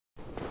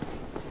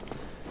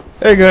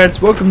Hey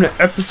guys, welcome to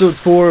episode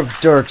 4 of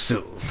Dark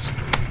Souls.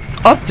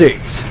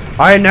 Update!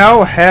 I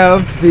now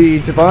have the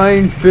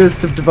Divine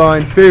Fist of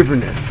Divine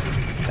Favorness,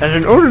 and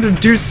in order to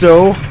do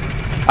so,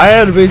 I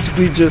had to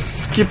basically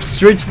just skip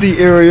straight to the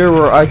area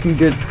where I can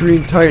get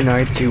Green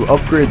Titanite to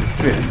upgrade the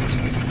fist.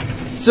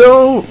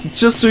 So,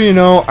 just so you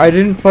know, I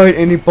didn't fight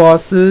any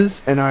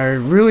bosses, and I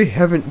really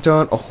haven't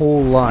done a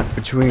whole lot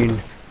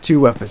between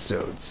 2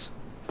 episodes.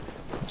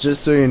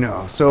 Just so you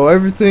know. So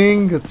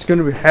everything that's going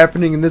to be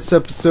happening in this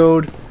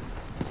episode,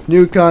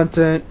 new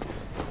content,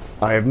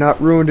 I have not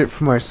ruined it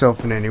for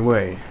myself in any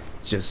way,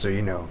 just so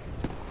you know.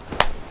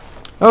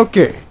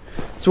 Okay,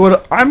 so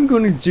what I'm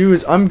going to do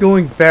is I'm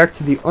going back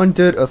to the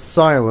Undead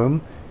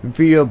Asylum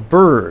via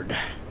bird,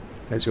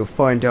 as you'll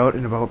find out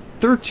in about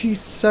 30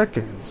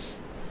 seconds.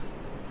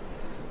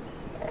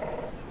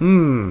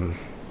 30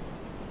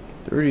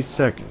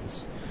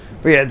 seconds.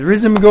 But yeah, the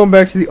reason I'm going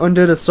back to the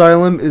Undead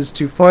Asylum is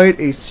to fight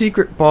a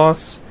secret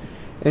boss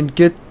and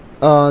get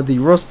the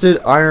rusted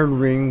iron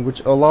ring, which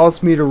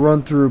allows me to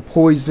run through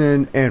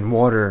poison and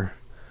water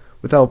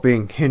without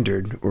being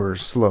hindered or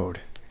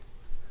slowed.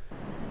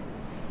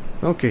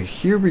 Okay,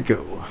 here we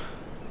go.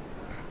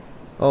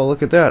 Oh,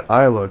 look at that.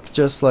 I look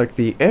just like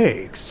the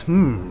eggs.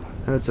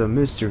 That's a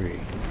mystery.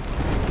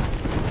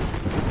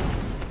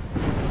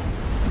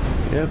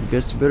 Yep,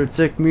 guess you better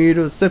take me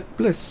to a safe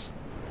place.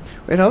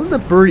 Wait, how does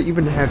that bird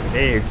even have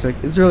eggs?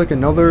 Like, is there like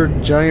another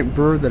giant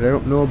bird that I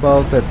don't know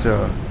about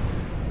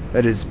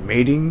that is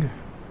mating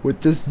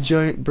with this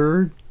giant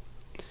bird?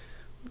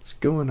 What's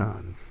going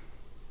on?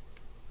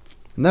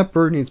 And that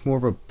bird needs more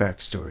of a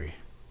backstory.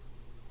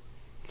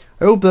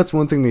 I hope that's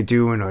one thing they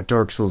do in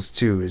Dark Souls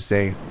 2, is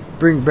they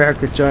bring back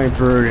the giant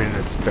bird and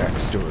its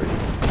backstory.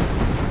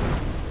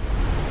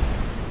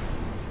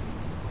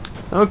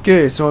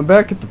 Okay, so I'm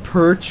back at the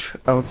perch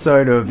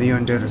outside of the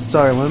Undead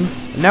Asylum,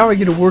 and now I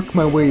get to work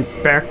my way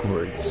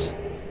backwards.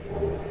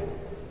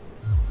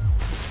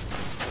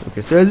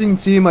 Okay, so as you can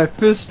see, my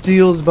fist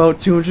deals about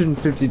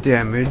 250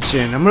 damage,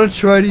 and I'm going to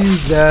try to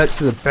use that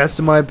to the best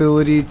of my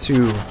ability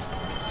to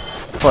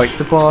fight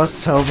the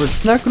boss. However,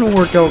 it's not going to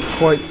work out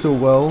quite so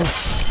well,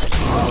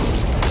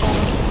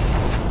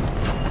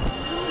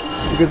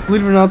 because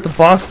believe it or not, the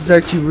boss is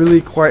actually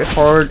really quite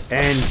hard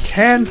and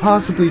can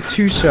possibly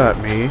two-shot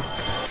me.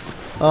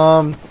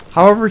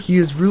 However, he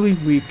is really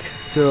weak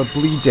to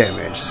bleed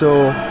damage,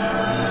 so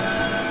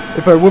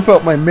if I whip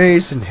out my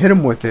mace and hit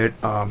him with it,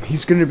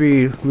 he's going to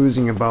be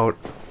losing about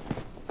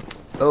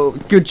a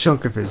good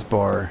chunk of his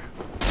bar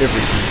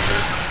every few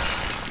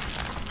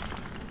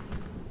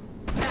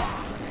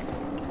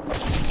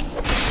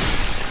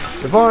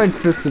hits. Divine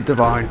Fist of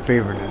Divine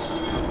Favorness.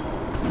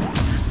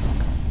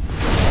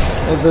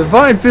 The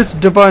Divine Fist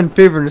of Divine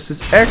Favorness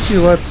is actually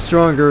a lot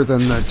stronger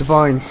than the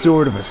Divine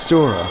Sword of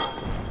Astora.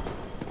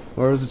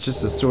 Or is it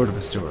just a Sword of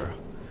Astora?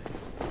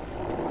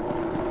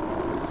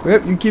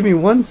 Yep, you give me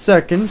 1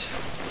 second.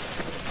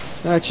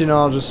 Actually, no,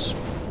 I'll just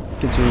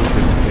continue with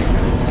the thing.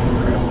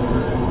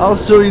 I'll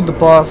show you the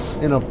boss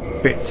in a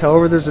bit.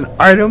 However, there's an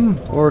item,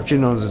 or if you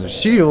know there's a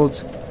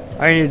shield,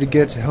 I need to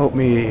get to help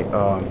me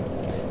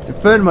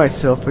defend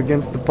myself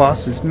against the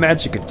boss's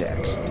magic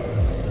attacks.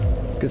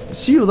 Because the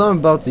shield I'm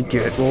about to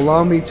get will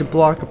allow me to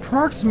block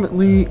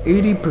approximately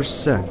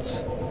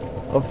 80%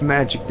 of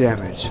magic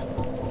damage.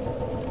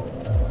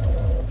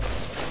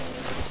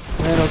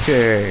 And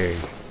okay,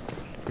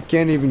 I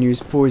can't even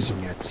use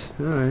poison yet.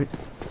 Alright.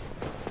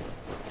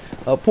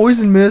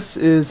 Poison Mist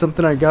is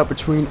something I got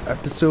between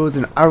episodes,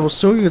 and I will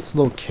show you its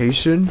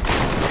location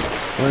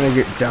when I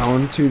get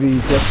down to the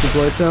depths of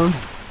Blighttown.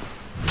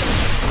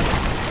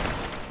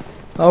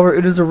 However,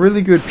 it is a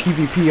really good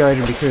PvP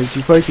item because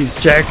you fight these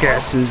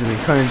jackasses and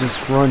they kind of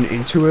just run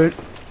into it.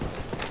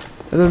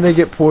 And then they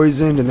get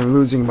poisoned and they're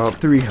losing about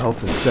 3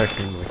 health a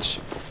second, which,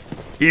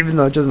 even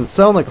though it doesn't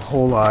sound like a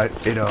whole lot,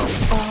 it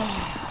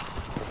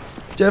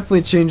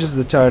definitely changes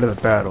the tide of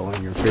the battle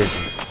in your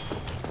favor.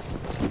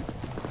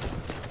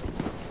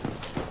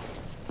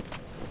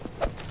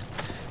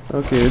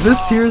 Okay,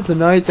 this here is the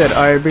night that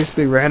I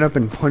basically ran up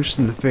and punched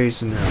in the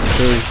face in the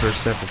very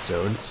first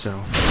episode,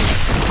 so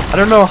I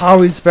don't know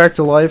how he's back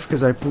to life,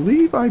 because I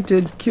believe I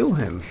did kill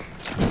him.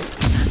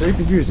 Very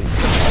confusing.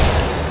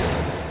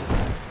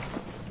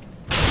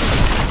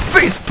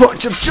 Face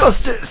punch of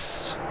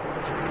justice!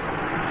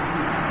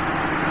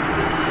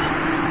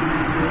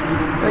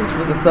 Thanks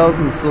for the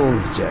 1,000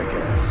 souls,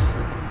 jackass.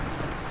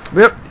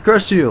 Yep,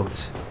 crush shield.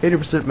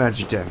 80%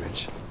 magic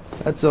damage.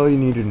 That's all you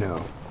need to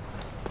know.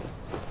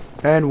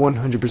 And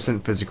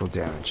 100% physical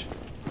damage.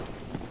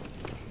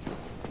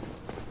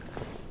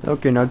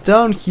 Okay, now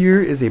down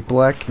here is a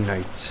Black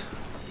Knight.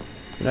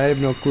 And I have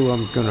no clue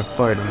I'm gonna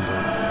fight him,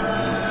 but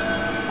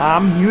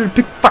I'm here to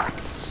pick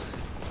fights!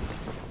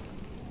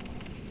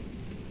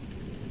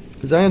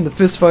 Because I am the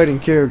fist fighting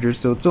character,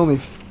 so it's only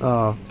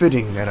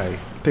fitting that I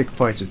pick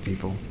fights with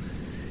people.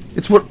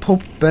 It's what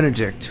Pope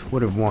Benedict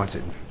would have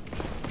wanted.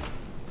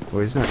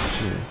 Well, he's not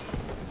here.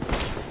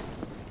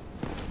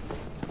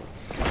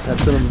 That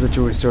son of a bitch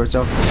always starts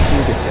off with a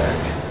sneak attack.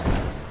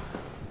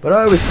 But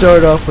I always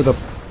start off with a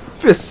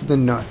fist to the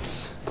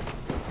nuts.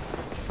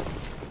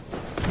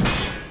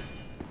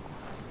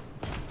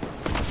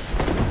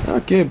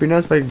 Okay, it'd be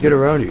nice if I could get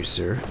around you,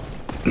 sir.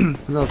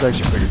 That was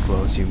actually pretty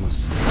close. You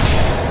almost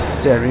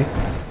stabbed me.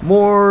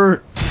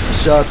 More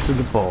shots to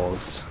the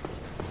balls.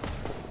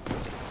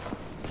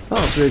 Oh,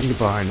 so we can get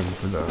behind him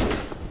for the...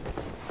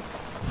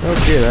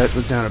 Okay, that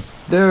was down a...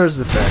 There's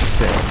the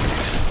backstab.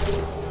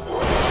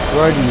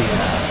 Right in the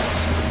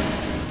ass.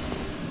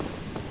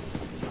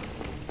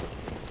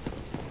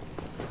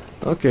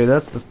 Okay,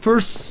 that's the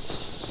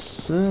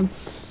first...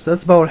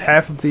 That's about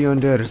half of the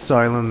undead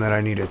asylum that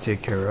I need to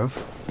take care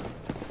of.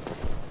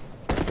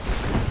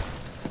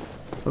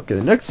 Okay,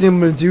 the next thing I'm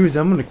gonna do is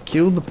I'm gonna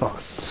kill the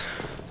boss.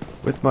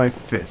 With my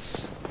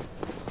fists.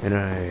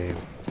 And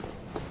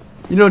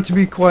you know, to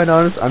be quite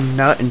honest, I'm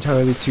not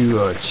entirely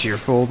too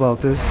cheerful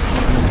about this.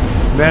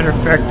 Matter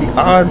of fact, the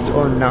odds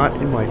are not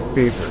in my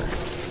favor.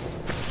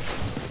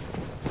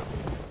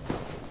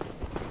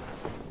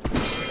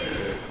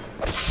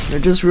 I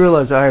just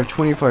realized I have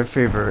 25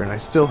 favor and I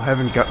still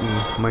haven't gotten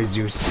my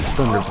Zeus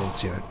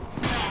Thunderbolts yet.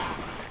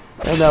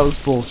 And that was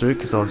bullshit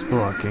because I was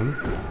blocking.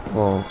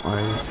 Well, I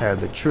just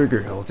had the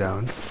trigger held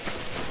down.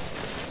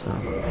 Son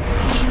of a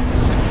bitch.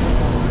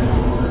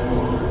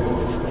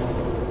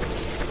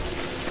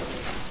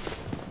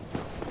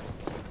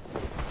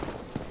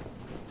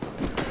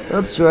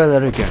 Let's try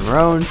that again.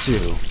 Round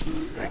 2.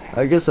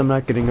 I guess I'm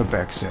not getting a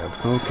backstab.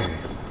 Okay.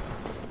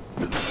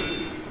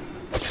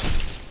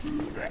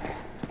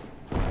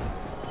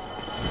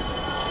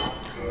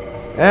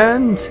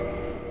 And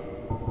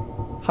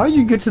how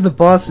you get to the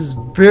boss is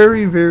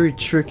very, very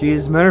tricky.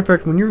 As a matter of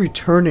fact, when you're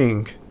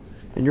returning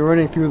and you're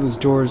running through those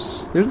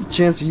doors, there's a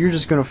chance that you're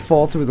just gonna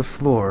fall through the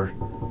floor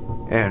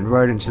and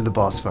right into the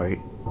boss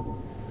fight.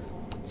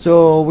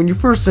 So when you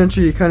first enter,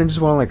 you kind of just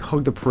want to like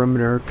hug the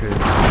perimeter,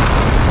 because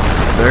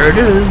there it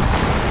is,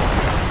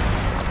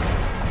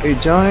 a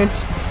giant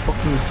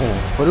fucking hole.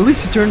 But at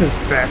least he turned his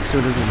back so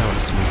it doesn't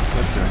notice me.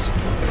 That's nice of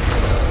him.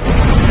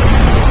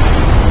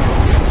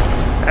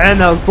 And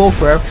that was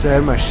bullcrap because I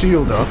had my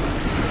shield up.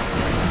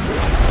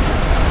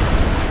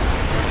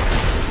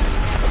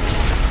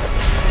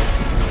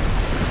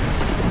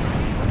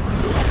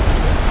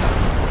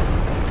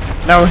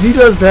 Now when he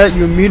does that,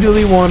 you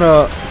immediately want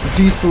to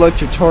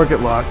deselect your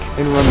target lock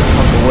and run the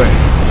fuck away.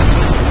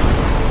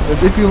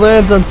 Because if he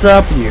lands on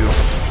top of you,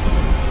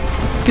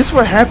 guess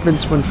what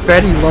happens when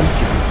Fatty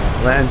Lumpkins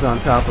lands on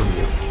top of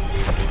you?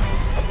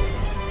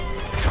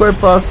 It's quite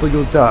possible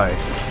you'll die.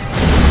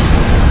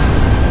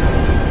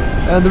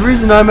 And the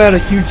reason I'm at a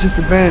huge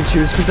disadvantage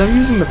here is because I'm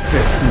using the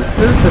fists, and the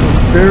fists have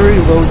a very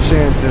low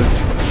chance of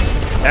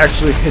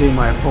actually hitting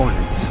my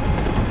opponent.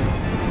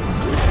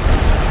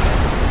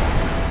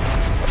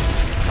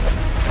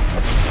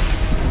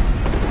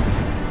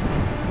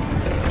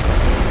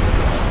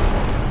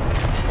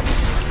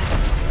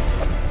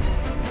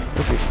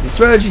 Okay, so the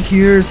strategy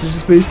here is to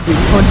just basically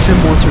punch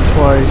him once or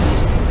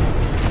twice.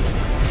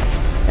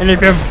 And if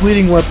you have a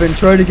bleeding weapon,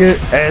 try to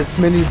get as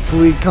many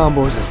bleed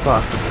combos as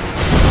possible.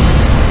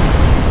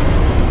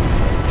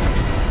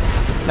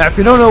 Now, if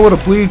you don't know what a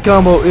bleed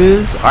combo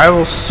is, I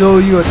will show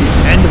you at the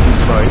end of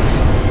this fight.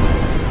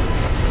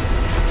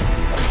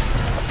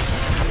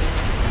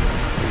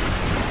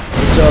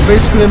 So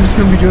basically, I'm just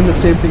going to be doing the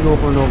same thing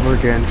over and over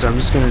again. So I'm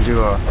just going to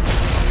do a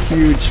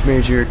huge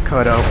major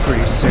cutout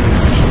pretty soon.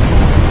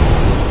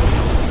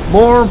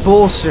 More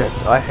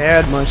bullshit. I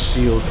had my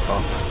shield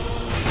up.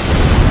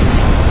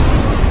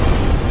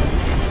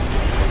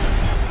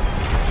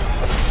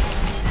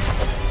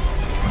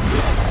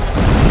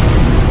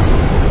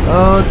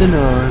 Oh, the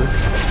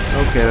nose.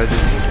 Okay, that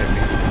didn't hit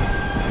me.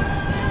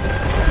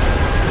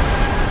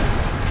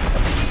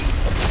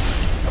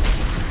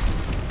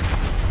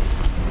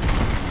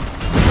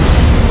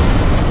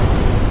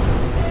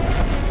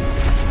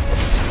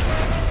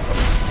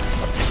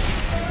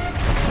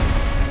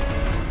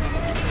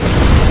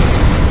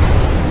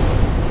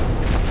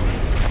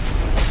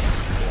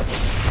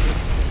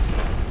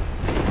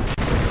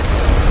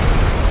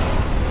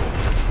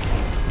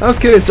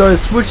 Okay, so I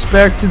switched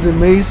back to the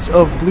Mace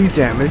of Bleed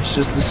Damage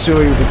just to show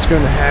you what's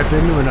going to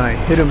happen when I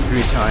hit him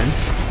 3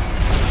 times.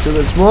 So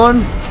there's 1,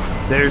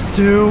 there's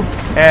 2,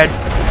 and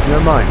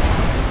never mind.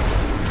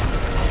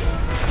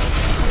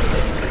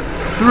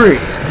 3.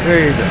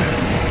 There you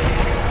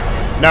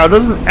go. Now it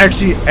doesn't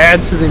actually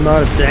add to the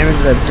amount of damage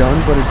that I've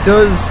done, but it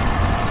does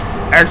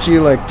actually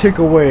like take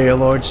away a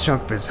large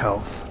chunk of his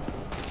health.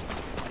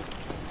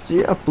 So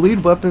yeah,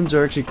 bleed weapons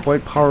are actually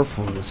quite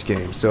powerful in this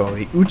game. So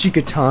the Uchi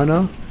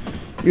Katana,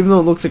 even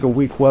though it looks like a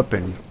weak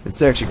weapon, it's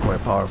actually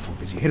quite powerful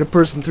because you hit a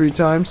person 3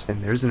 times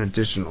and there's an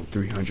additional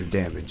 300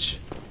 damage.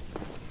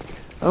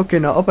 Okay,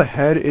 now up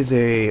ahead is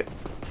a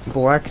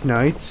Black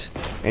Knight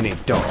and a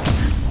doll.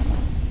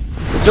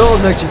 The doll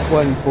is actually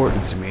quite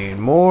important to me,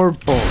 and more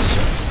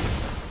bullshit.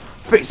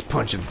 Face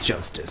punch of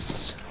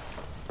justice.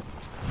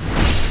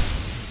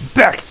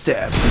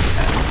 Backstab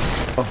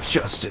of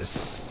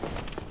justice.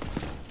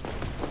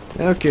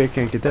 Okay, I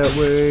can't get that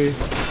way.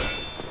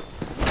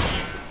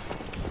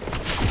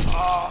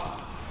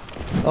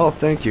 Oh,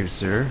 thank you,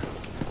 sir.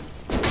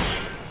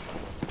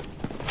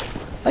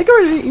 I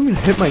didn't even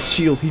hit my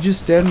shield, he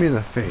just stabbed me in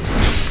the face.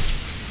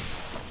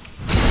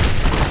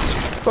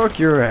 Fuck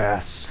your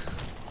ass.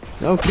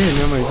 Okay,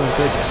 no, he's not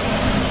dead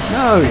yet.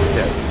 No, he's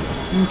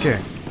dead. Okay.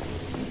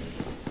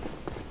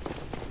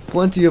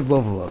 Plenty of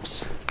level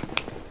ups.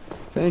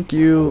 Thank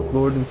you,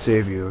 Lord and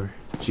Savior,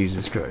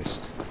 Jesus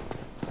Christ.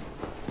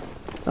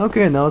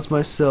 Okay, and that was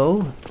my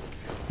cell.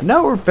 And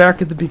now we're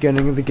back at the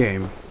beginning of the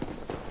game.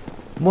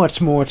 Much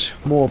more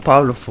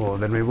powerful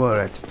than we were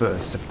at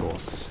first, of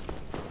course.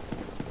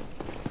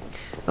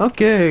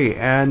 Okay,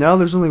 and now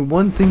there's only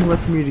one thing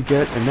left for me to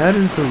get, and that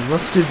is the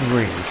rusted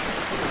ring.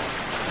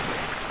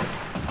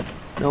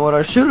 Now what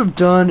I should have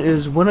done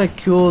is when I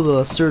kill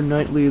the Sir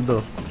Knightley the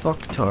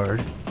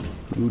fucktard,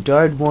 who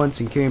died once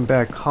and came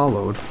back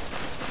hollowed,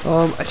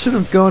 I should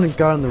have gone and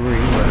gotten the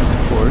ring, but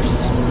of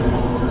course,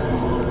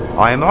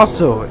 I am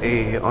also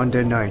a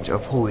undead knight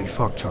of holy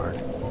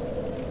fucktard.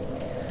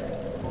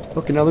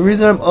 Okay, now the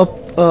reason I'm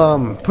up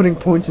putting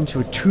points into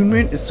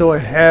attunement is so I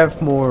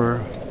have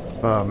more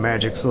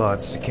magic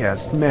slots to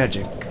cast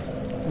magic,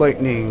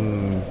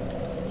 lightning,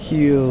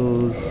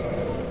 heals,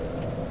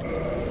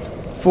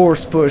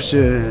 force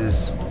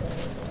pushes,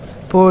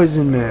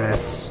 poison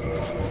mist.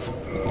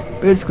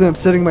 Basically, I'm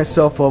setting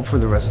myself up for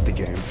the rest of the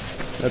game.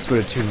 That's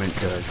what attunement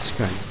does,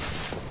 kind of.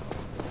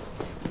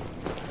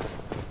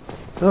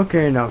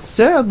 Okay, now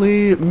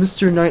sadly,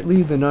 Mr.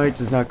 Knightley the Knight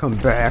does not come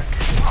back.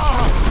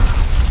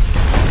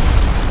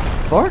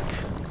 Fuck?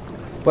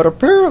 But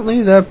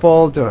apparently that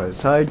ball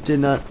does. I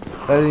didn't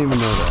even know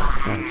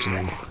that,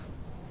 actually.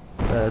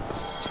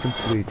 That's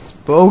complete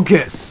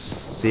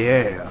bogus.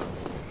 Yeah.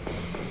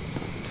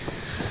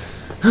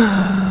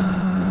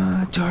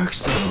 Dark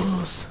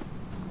Souls.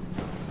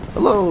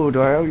 Hello,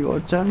 do I have your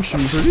attention,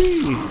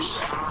 please?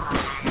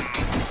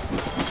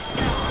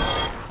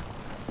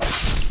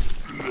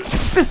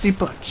 Fissy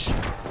punch.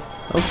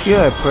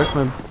 Okay, I pressed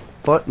my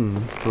button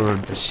for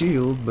the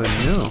shield, but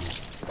no.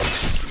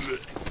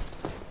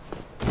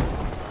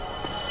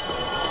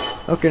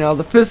 Okay, now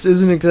the fist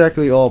isn't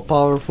exactly all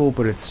powerful,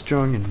 but it's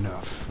strong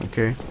enough,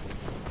 okay?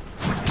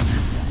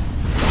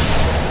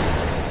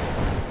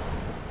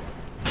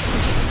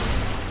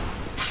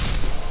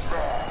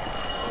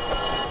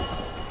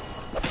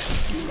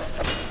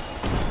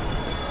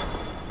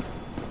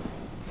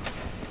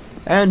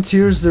 And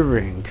here's the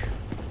ring.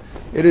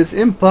 It is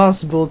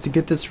impossible to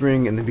get this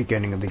ring in the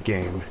beginning of the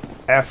game.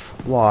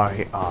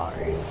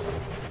 FYI.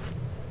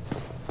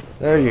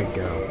 There you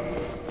go.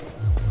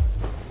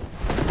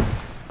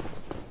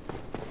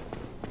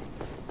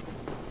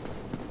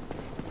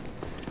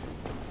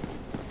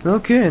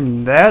 Okay,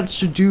 and that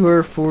should do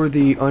her for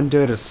the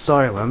Undead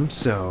Asylum,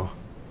 so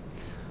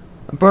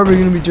I'm probably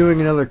going to be doing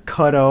another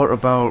cutout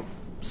about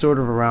sort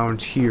of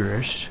around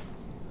here-ish.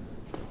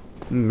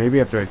 Maybe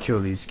after I kill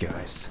these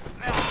guys.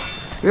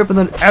 Yep, and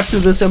then after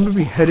this I'm going to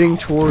be heading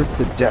towards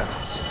the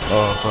depths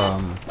of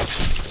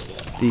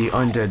the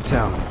Undead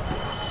Town.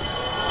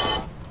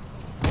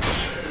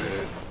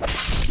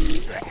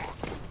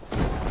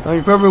 Now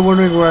you're probably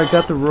wondering where I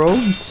got the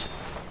robes?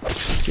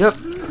 Yep.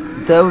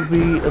 That would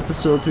be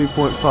episode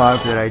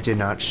 3.5 that I did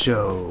not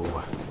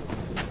show.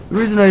 The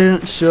reason I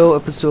didn't show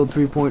episode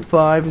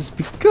 3.5 is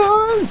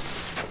because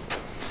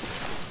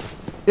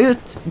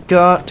it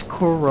got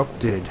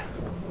corrupted.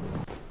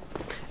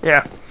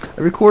 Yeah,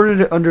 I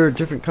recorded it under a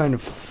different kind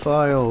of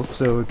file,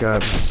 so it got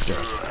messed up.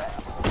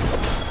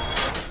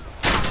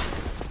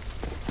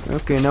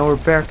 Okay, now we're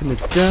back in the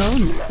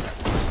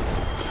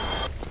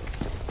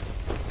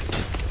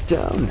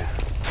down.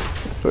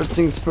 First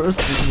things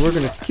first is we're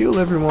gonna kill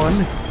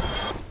everyone.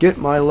 Get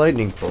my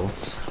lightning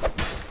bolts.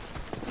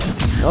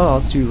 Oh,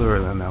 I'll see you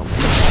early on that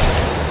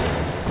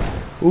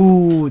one.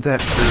 Ooh, that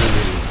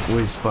barely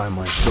whizzed by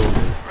my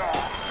shoulder.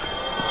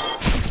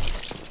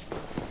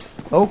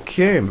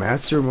 Okay,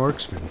 Master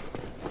Marksman.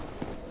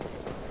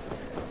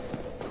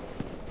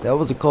 That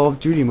was a Call of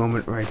Duty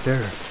moment right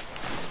there.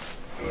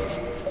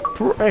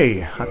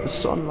 Pray at the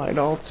Sunlight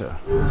Altar.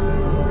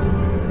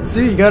 And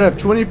see, you gotta have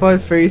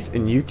 25 faith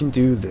and you can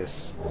do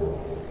this.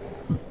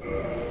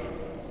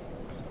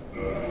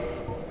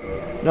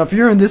 Now, if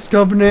you're in this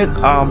covenant,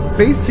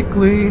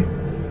 basically,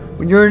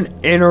 when you're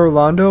in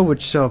Orlando,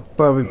 which I'll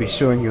probably be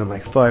showing you in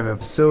like 5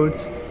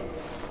 episodes,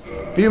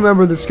 be a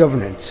member of this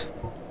covenant.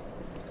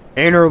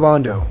 In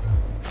Orlando,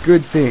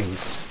 good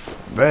things,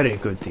 very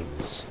good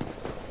things.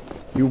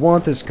 You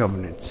want this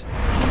covenant.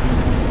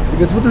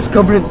 Because what this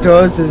covenant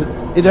does is,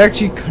 it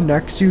actually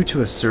connects you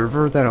to a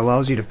server that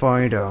allows you to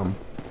find,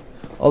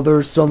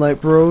 other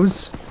Sunlight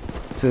Bros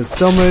to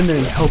summon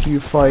and help you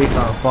fight,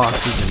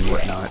 bosses and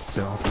whatnot,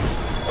 so...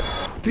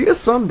 Be a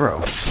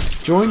Sunbro.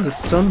 Join the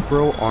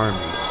Sunbro army.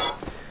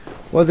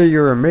 Whether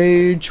you're a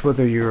mage,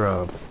 whether you're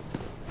a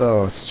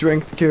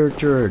strength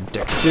character or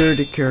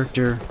dexterity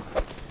character,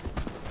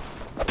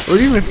 or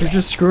even if you're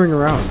just screwing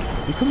around,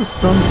 become a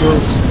Sunbro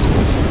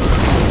today.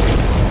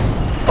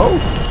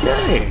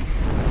 Okay.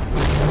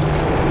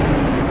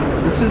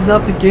 This is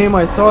not the game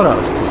I thought I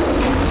was playing.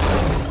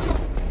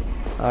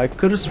 I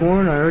could have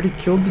sworn I already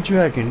killed the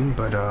dragon,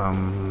 but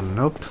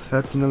nope,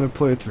 that's another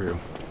playthrough.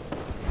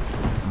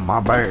 My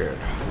bad.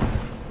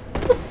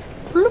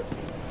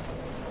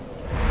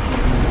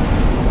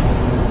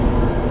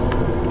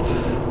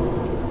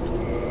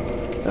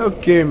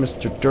 Okay,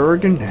 Mr.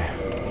 Durgan.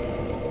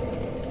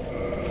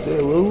 Say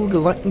hello to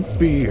Lightning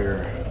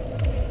Spear.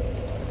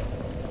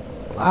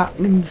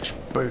 Lightning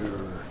Spear.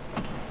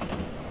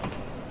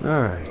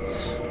 Alright.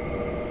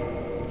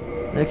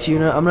 Actually, you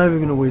know, I'm not even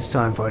gonna waste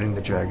time fighting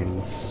the dragon.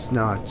 It's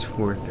not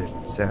worth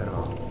it at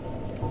all.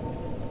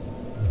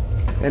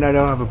 And I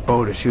don't have a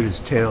bow to shoot his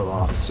tail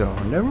off, so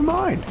never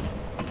mind.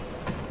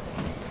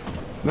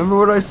 Remember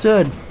what I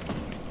said.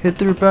 Hit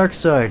their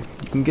backside.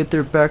 You can get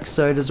their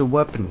backside as a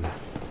weapon.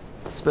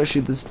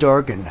 Especially this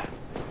Dargan.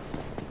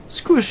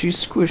 Squishy,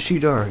 squishy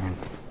Dargan.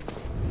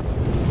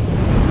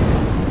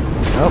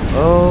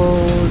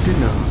 Oh,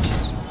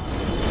 goodness.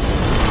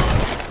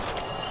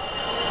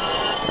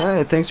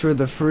 Hey, thanks for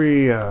the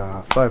free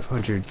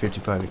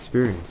 555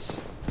 experience.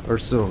 Or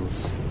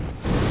souls.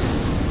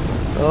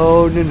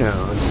 Oh, no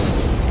nose.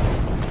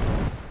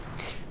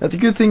 Now the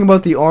good thing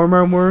about the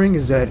armor I'm wearing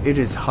is that it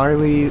is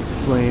highly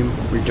flame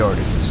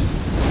retardant.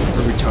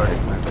 Or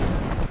retarded, my bad.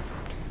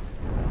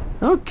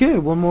 Okay,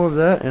 one more of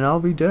that and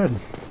I'll be dead.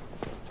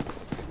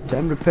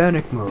 Time to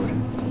panic mode.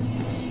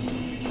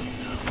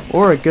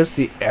 Or I guess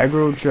the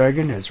aggro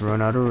dragon has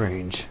run out of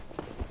range.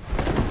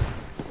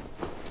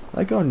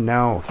 Like how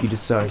now he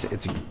decides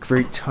it's a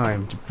great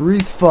time to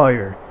breathe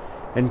fire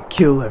and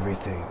kill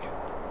everything.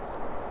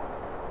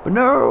 But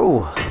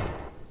no!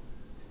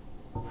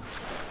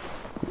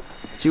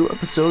 2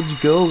 episodes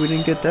ago we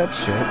didn't get that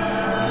shit.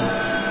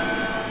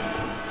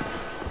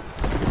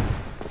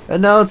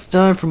 And now it's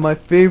time for my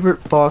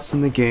favorite boss in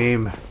the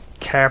game,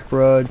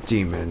 Capra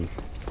Demon.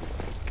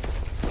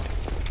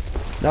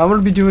 Now I'm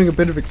going to be doing a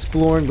bit of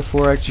exploring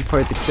before I actually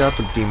fight the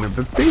Capra Demon,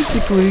 but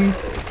basically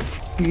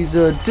he's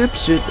a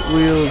dipshit that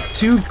wields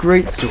 2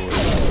 great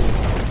swords.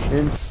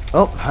 And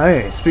oh,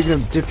 hey, speaking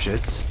of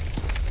dipshits,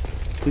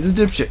 he's a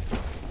dipshit.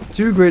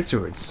 2 great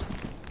swords.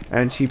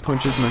 And he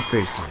punches my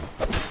face in.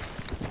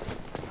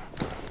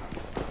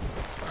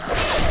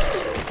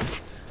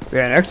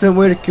 Yeah, an excellent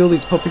way to kill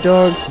these puppy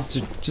dogs is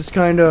to just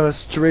kinda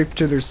strafe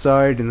to their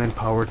side and then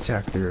power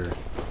attack their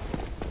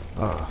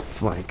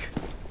flank.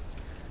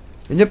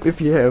 And yep,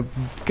 if you have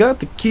got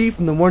the key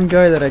from the one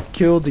guy that I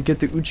killed to get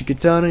the Uchi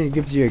Katana, he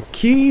gives you a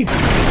key. The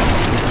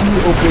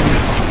key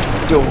opens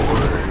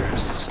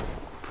doors.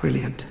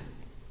 Brilliant.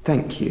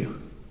 Thank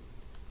you.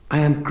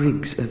 I am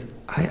Griggs.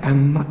 I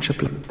am much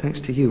obliged.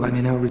 Thanks to you, I'm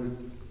in our...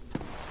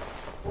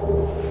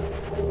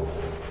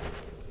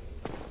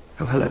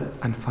 Oh, hello.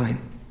 I'm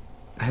fine.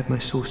 I have my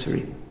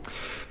sorcery.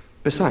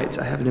 Besides,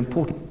 I have an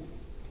important...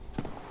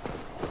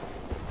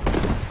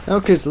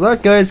 Okay, so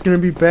that guy's gonna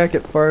be back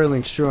at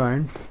Firelink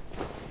Shrine.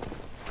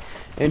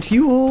 And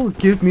he will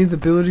give me the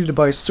ability to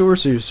buy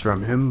sorceries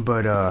from him,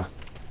 but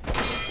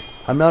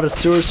I'm not a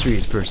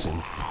sorceries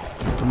person.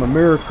 I'm a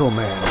miracle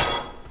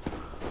man.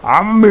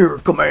 I'm a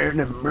miracle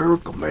man, and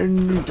miracle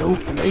men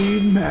don't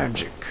need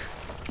magic.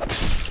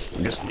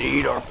 We just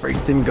need our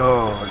faith in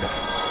God.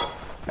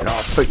 And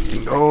our faith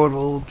in God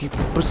will keep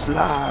us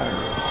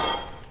alive.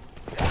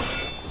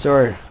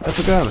 Sorry, I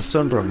forgot I'm a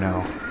sunbro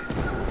now.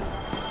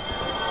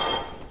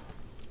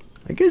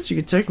 I guess you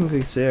could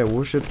technically say I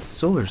worship the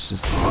solar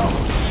system.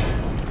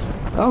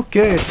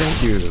 Okay,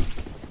 thank you.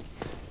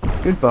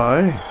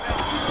 Goodbye.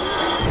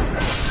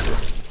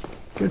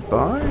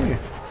 Goodbye.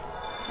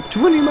 To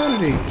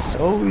humanities,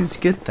 always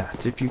get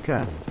that if you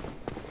can.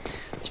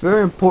 It's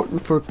very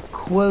important for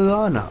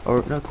Quelana,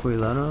 or not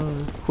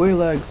Quelana,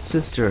 Quelag's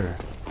sister.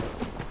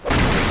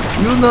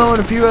 You'll know in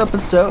a few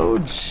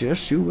episodes.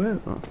 Yes, you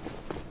will.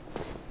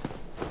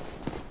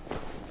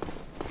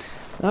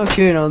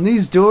 Okay, now on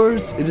these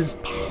doors, it is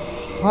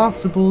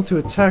possible to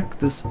attack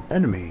this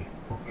enemy.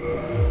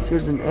 So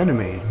there's an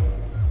enemy.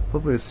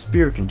 Hopefully a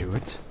spear can do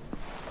it.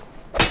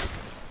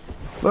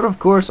 But of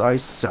course, I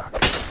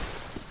suck.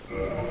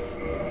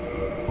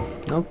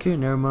 Okay,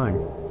 never mind.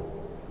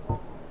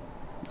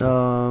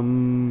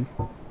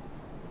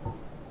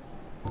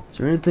 Is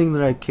there anything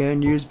that I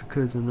can use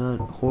because I'm not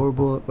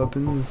horrible at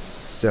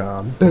weapons?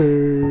 Aha,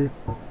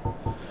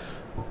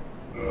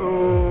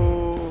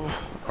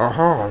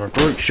 the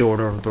great sword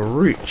of the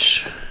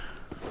reach.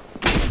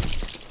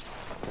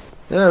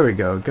 There we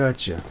go,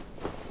 gotcha.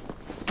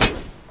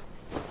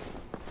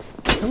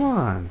 Come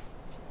on.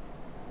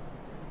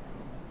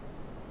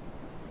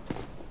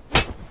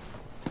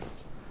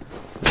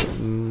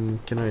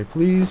 Can I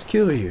please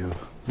kill you?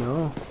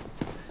 No?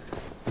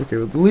 Okay,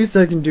 well the least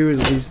I can do is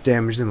at least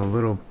damage them a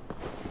little.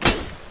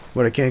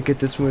 But I can't get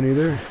this one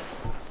either.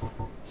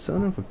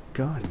 Son of a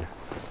gun.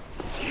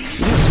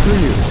 Yeah, screw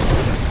you.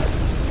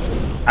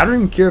 I don't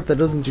even care if that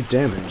doesn't do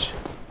damage.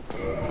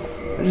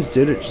 I just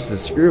did it just to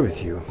screw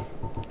with you.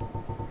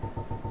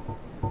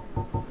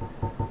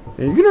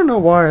 And you're gonna know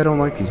why I don't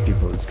like these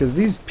people. It's because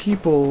these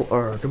people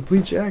are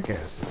complete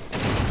jackasses.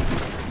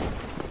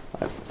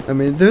 I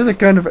mean, they're the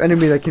kind of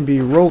enemy that can be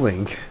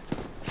rolling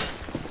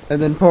and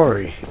then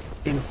parry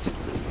instantly.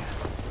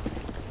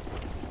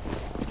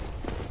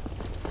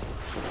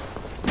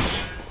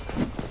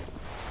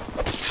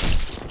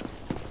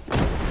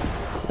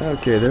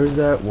 Okay, there's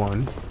that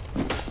one.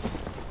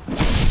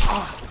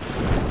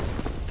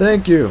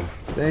 Thank you.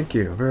 Thank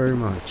you very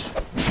much.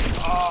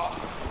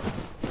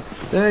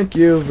 Thank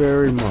you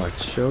very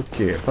much.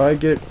 Okay, if I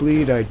get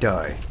bleed, I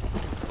die.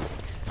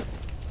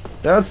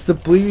 That's the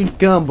bleed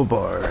combo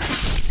bar.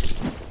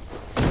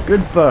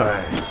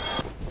 Goodbye.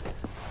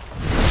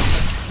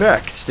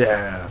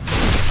 Backstabs.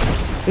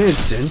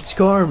 Instant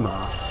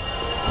karma.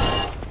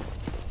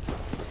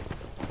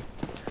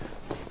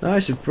 I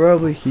should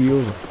probably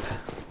heal up.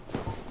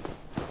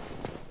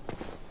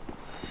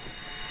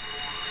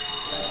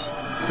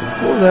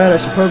 Before that, I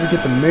should probably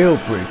get the mail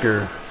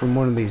breaker from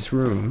one of these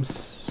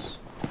rooms.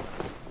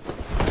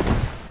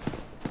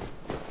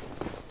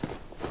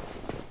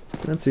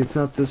 Let's see, it's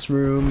not this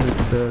room.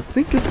 It's I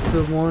think it's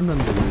the one on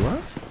the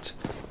left.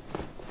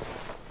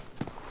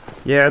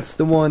 Yeah, it's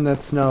the one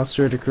that's now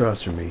straight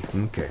across from me.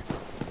 Okay.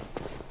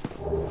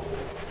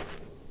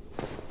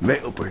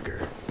 Mail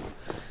breaker.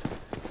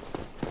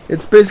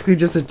 It's basically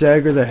just a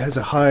dagger that has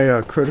a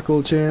high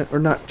critical chance, or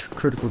not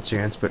critical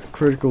chance, but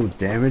critical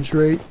damage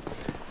rate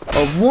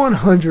of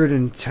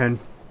 110,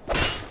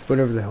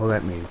 whatever the hell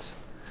that means.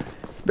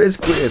 It's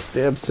basically it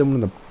stabs someone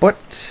in the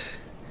butt,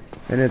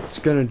 and it's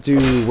gonna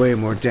do way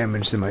more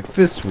damage than my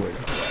fist would.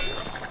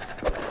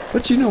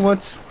 But you know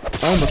what?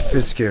 I'm a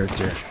fist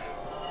character.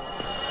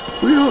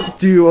 We don't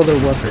do other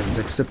weapons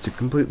except to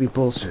completely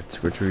bullshit,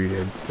 which we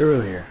did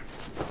earlier.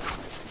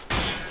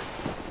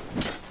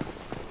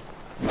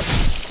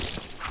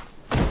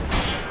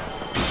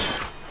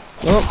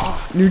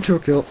 Oh, neutral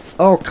kill.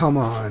 Oh, come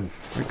on.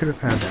 I could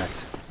have had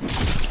that.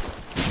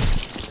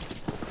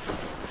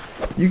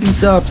 You can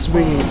stop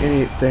swinging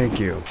any. Thank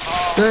you.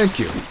 Thank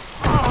you.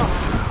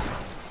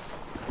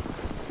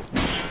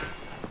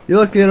 You're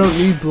lucky I don't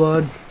need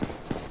blood.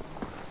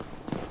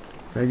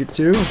 Can I get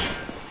two?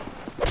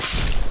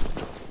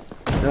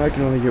 No, I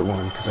can only get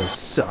one because I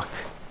suck.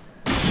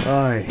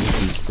 I hate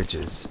these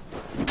bitches.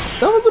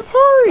 That was a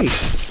parry!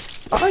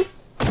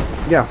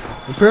 Yeah,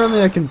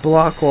 apparently I can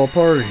block while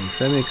parrying.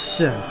 That makes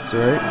sense,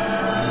 right?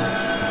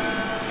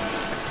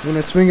 So when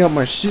I swing out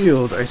my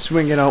shield, I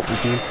swing it out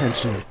with the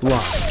intention to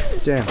block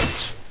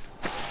damage.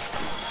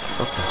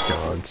 Fuck the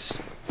dogs.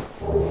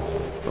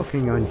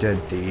 Fucking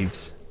undead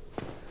thieves.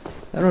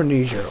 I don't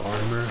need your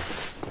armor.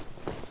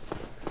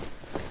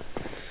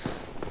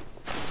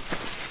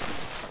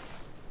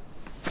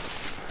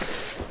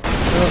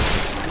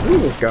 Oh,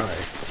 ooh, a guy.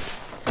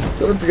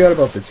 Totally forgot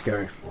about this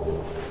guy.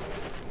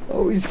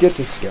 Always get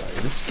this guy.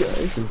 This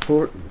guy is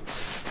important.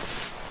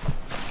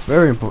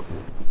 Very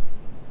important.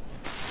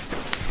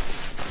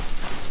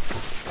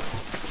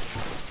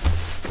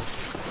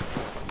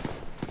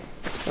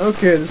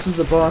 Okay, this is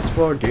the boss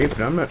fog gate,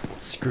 but I'm not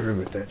screwing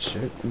with that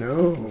shit.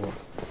 No.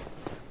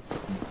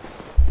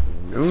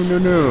 No, no,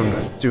 no, I'm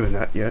not doing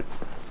that yet.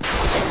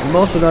 I'm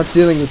also not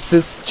dealing with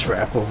this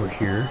trap over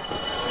here.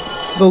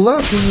 To the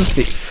left is a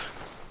thief.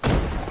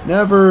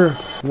 Never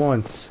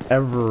once,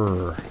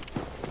 ever.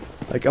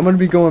 Like, I'm gonna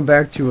be going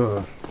back to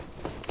a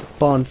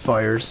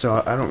bonfire,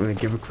 so I don't really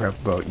give a crap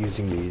about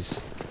using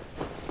these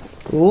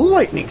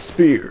lightning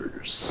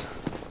spears.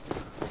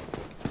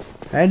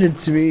 Handed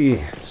to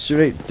me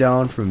straight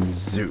down from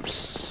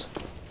Zeus.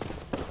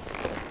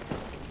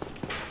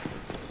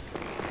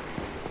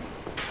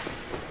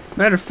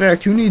 Matter of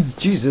fact, who needs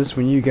Jesus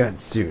when you got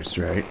Zeus,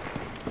 right?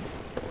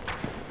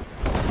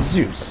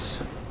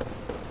 Zeus.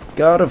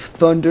 God of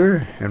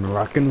thunder and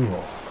rock and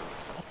roll.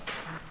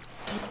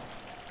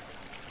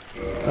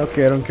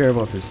 Okay, I don't care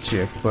about this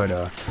chick,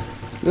 but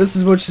this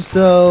is what she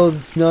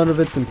sells. None of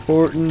it's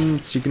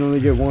important. She can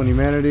only get one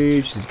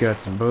humanity. She's got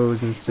some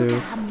bows and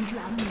stuff.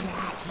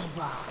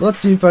 Let's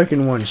see if I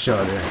can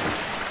one-shot her.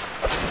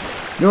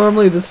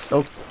 Normally this...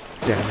 Oh,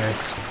 damn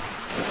it.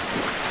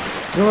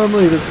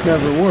 Normally this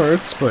never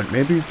works, but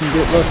maybe you can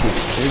get lucky.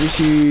 Maybe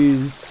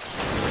she's...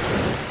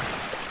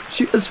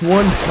 She has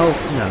 1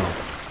 health now.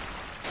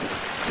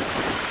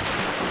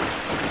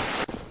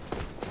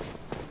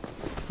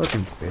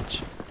 Fucking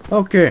bitch.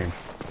 Okay.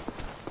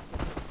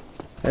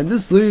 And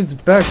this leads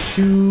back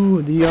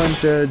to the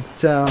undead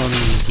town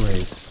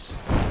place.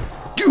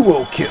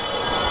 Duo kill.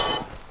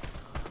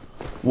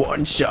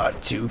 1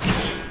 shot, 2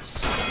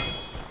 kills.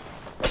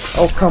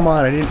 Oh, come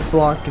on, I didn't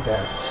block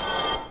that.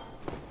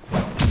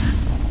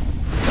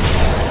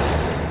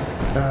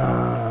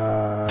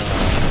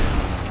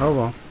 Oh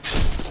well.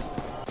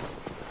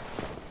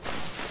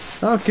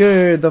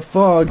 Okay, the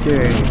fog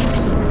gate.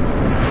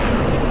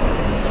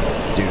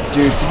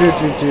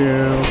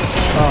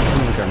 Oh,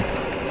 son of a gun.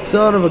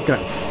 Son of a gun.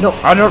 No,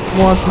 I don't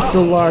want to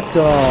select.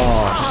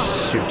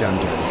 Oh, shoot, I'm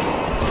dead.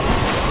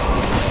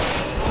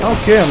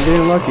 Okay, I'm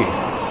getting lucky.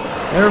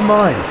 Never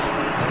mind.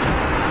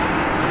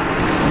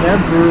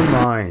 Never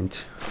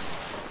mind.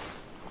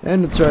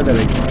 And let's try that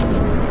again.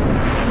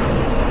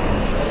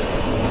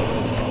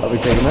 I'll be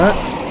taking that.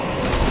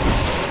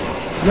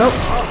 Nope.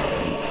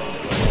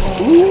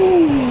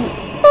 Ooh.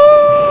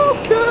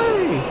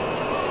 Okay.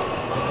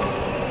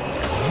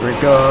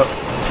 Drink up.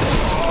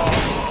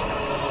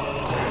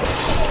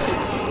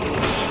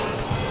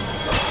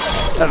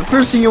 Now, the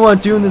first thing you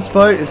want to do in this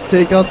fight is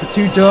take out the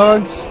 2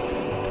 dogs.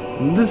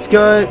 This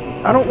guy,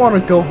 I don't want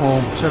to go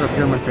home. Shut up,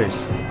 get on my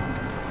face.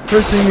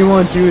 First thing you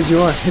want to do is you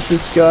want to hit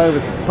this guy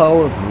with the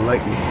power of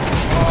lightning.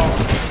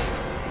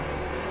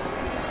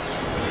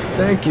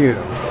 Thank you.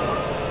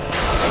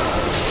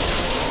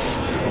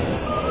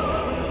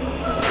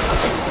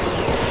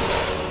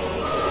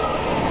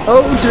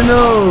 Oh, to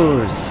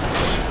nose!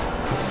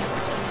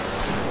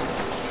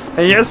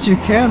 And yes, you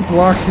can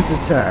block his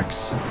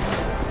attacks.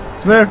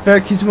 As a matter of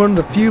fact, he's one of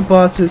the few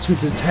bosses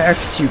whose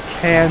attacks you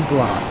can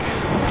block.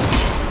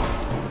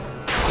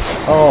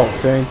 Oh,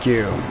 thank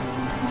you.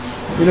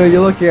 You know,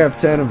 you're lucky I have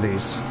 10 of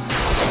these.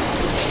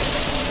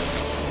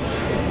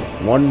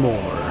 One more.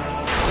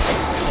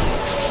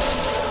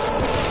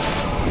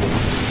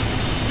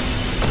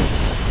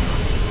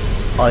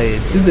 I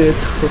did it.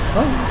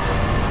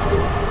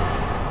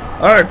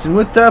 Alright, and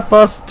with that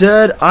boss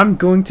dead, I'm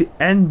going to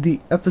end the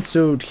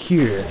episode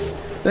here.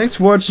 Thanks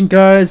for watching,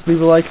 guys.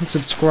 Leave a like and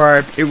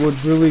subscribe. It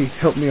would really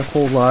help me a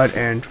whole lot,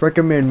 and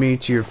recommend me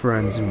to your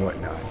friends and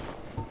whatnot.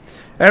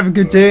 Have a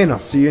good day, and I'll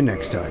see you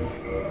next time.